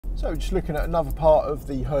So just looking at another part of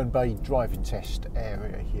the Herne Bay driving test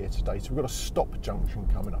area here today. So we've got a stop junction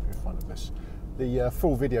coming up in front of us. The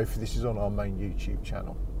full video for this is on our main YouTube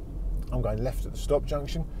channel. I'm going left at the stop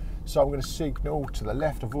junction, so I'm going to signal to the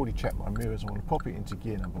left. I've already checked my mirrors. I'm going to pop it into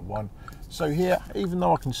gear number 1. So here, even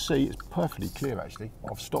though I can see, it's perfectly clear actually.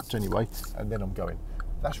 I've stopped anyway, and then I'm going.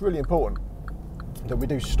 That's really important that we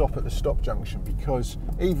do stop at the stop junction, because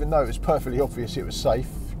even though it's perfectly obvious it was safe,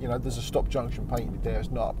 you know, there's a stop junction painted there. It's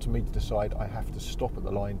not up to me to decide. I have to stop at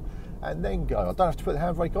the line and then go. I don't have to put the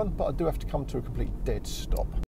handbrake on, but I do have to come to a complete dead stop.